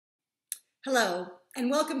Hello, and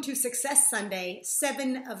welcome to Success Sunday,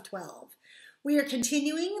 7 of 12. We are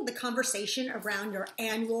continuing the conversation around your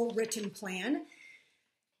annual written plan.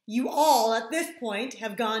 You all, at this point,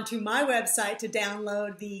 have gone to my website to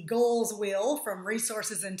download the goals wheel from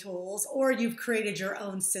Resources and Tools, or you've created your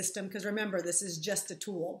own system, because remember, this is just a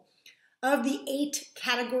tool. Of the 8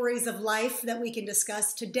 categories of life that we can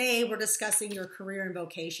discuss, today we're discussing your career and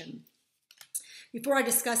vocation. Before I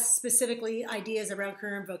discuss specifically ideas around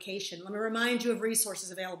career and vocation, let me remind you of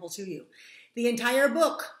resources available to you. The entire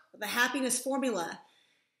book, The Happiness Formula,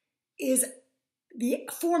 is the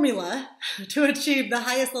formula to achieve the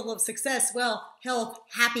highest level of success, wealth, health,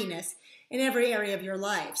 happiness in every area of your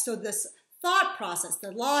life. So this thought process,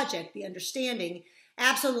 the logic, the understanding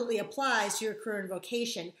absolutely applies to your career and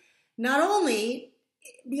vocation. Not only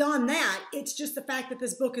beyond that, it's just the fact that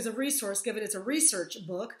this book is a resource, given it's a research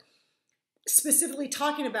book, specifically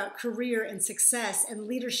talking about career and success and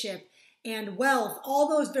leadership and wealth, all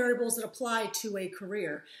those variables that apply to a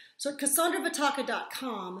career. So at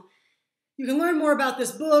KasandravItacca.com, you can learn more about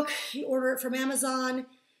this book. You order it from Amazon.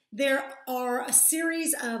 There are a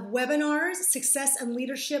series of webinars, success and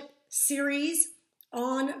leadership series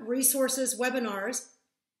on resources webinars.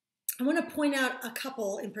 I want to point out a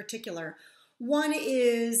couple in particular. One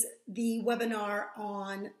is the webinar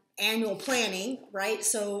on annual planning, right?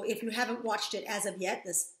 So if you haven't watched it as of yet,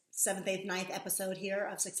 this 7th, 8th, 9th episode here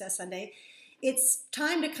of Success Sunday, it's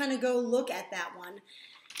time to kind of go look at that one.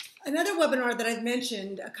 Another webinar that I've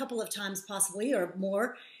mentioned a couple of times possibly or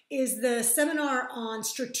more is the seminar on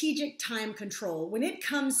strategic time control. When it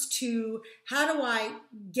comes to how do I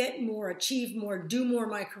get more, achieve more, do more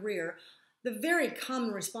in my career, the very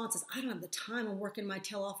common response is, I don't have the time, I'm working my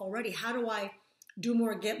tail off already. How do I do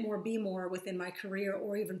more, get more, be more within my career,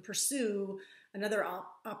 or even pursue another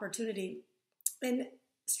opportunity? And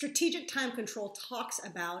strategic time control talks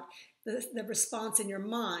about the response in your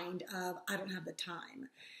mind of, I don't have the time.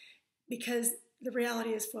 Because the reality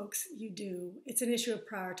is, folks, you do. It's an issue of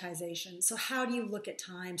prioritization. So how do you look at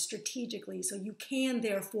time strategically so you can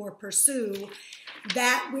therefore pursue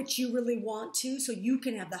that which you really want to, so you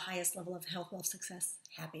can have the highest level of health, wealth, success,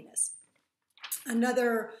 happiness?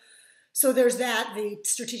 So there's that, the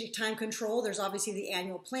strategic time control. There's obviously the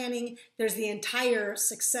annual planning. There's the entire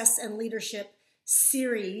success and leadership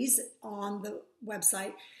series on the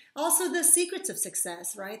website. Also the secrets of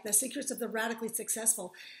success, right? The secrets of the radically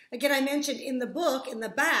successful. Again, I mentioned in the book, in the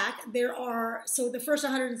back, there are, so the first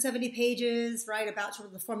 170 pages, right, about sort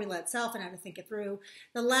of the formula itself and how to think it through.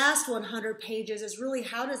 The last 100 pages is really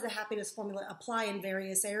how does the happiness formula apply in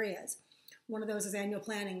various areas. One of those is annual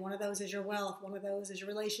planning. One of those is your wealth. One of those is your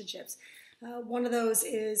relationships. One of those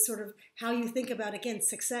is sort of how you think about, again,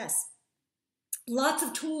 success. Lots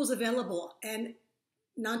of tools available, and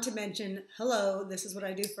not to mention, hello, this is what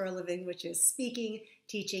I do for a living, which is speaking,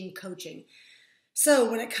 teaching, coaching.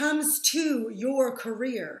 So when it comes to your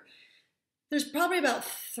career, there's probably about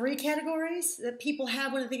 3 categories that people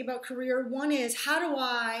have when they think about career. One is, how do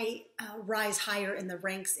I rise higher in the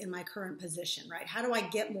ranks in my current position, right? How do I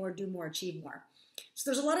get more, do more, achieve more?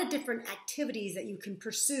 So there's a lot of different activities that you can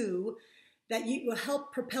pursue that will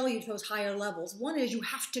help propel you to those higher levels. One is you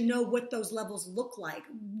have to know what those levels look like.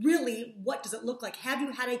 Really, what does it look like? Have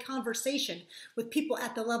you had a conversation with people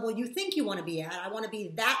at the level you think you want to be at? I want to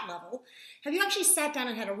be that level. Have you actually sat down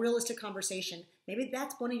and had a realistic conversation? Maybe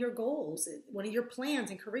that's one of your goals. One of your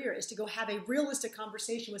plans in career is to go have a realistic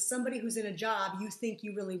conversation with somebody who's in a job you think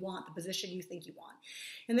you really want, the position you think you want.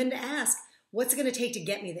 And then to ask, what's it going to take to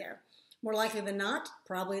get me there? More likely than not,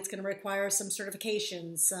 probably it's going to require some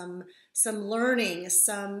certifications, some learning,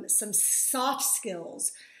 some soft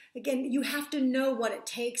skills. Again, you have to know what it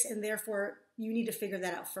takes, and therefore you need to figure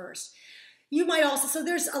that out first. You might also, so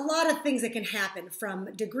there's a lot of things that can happen,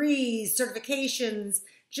 from degrees, certifications,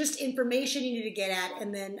 just information you need to get at,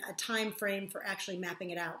 and then a time frame for actually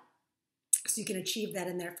mapping it out. So you can achieve that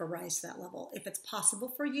in there for rise to that level. If it's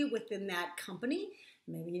possible for you within that company,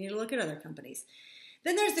 maybe you need to look at other companies.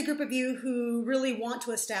 Then there's the group of you who really want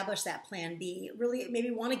to establish that plan B, really maybe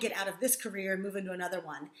want to get out of this career and move into another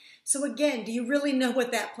one. So again, do you really know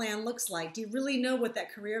what that plan looks like? Do you really know what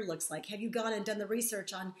that career looks like? Have you gone and done the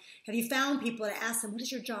research on, have you found people to ask them, what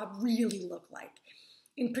does your job really look like?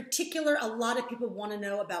 In particular, a lot of people want to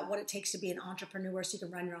know about what it takes to be an entrepreneur so you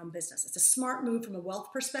can run your own business. It's a smart move from a wealth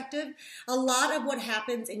perspective. A lot of what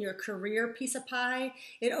happens in your career piece of pie,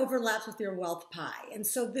 it overlaps with your wealth pie. And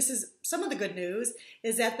so this is some of the good news,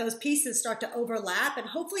 is that those pieces start to overlap, and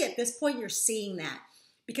hopefully at this point you're seeing that.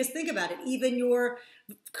 Because think about it, even your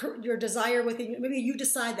desire within, maybe you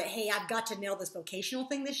decide that, hey, I've got to nail this vocational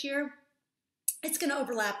thing this year. It's going to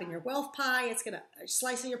overlap in your wealth pie. It's going to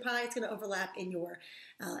slice of your pie. It's going to overlap in your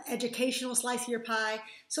educational slice of your pie.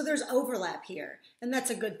 So there's overlap here, and that's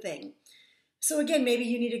a good thing. So again, maybe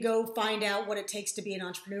you need to go find out what it takes to be an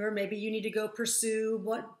entrepreneur. Maybe you need to go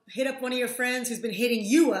hit up one of your friends who's been hitting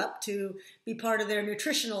you up to be part of their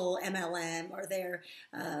nutritional MLM or their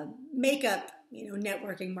makeup,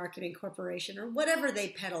 networking marketing corporation or whatever they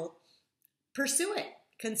peddle. Pursue it.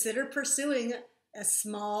 Consider pursuing a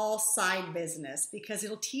small side business because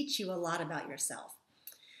it'll teach you a lot about yourself.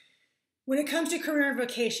 When it comes to career and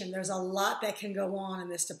vocation, there's a lot that can go on in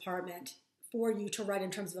this department for you to write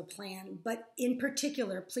in terms of a plan. But in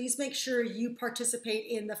particular, please make sure you participate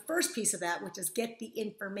in the first piece of that, which is get the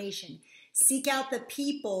information. Seek out the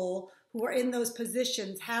people who are in those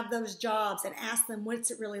positions, have those jobs, and ask them,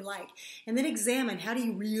 what's it really like? And then examine, how do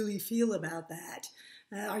you really feel about that?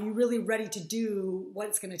 Are you really ready to do what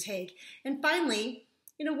it's going to take? And finally,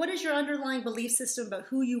 what is your underlying belief system about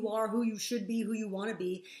who you are, who you should be, who you want to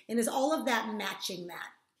be? And is all of that matching that?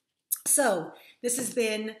 So this has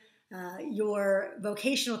been your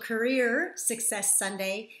Vocational Career Success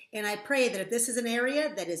Sunday. And I pray that if this is an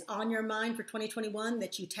area that is on your mind for 2021,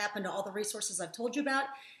 that you tap into all the resources I've told you about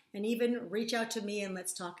and even reach out to me and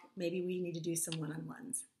let's talk. Maybe we need to do some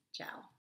one-on-ones. Ciao.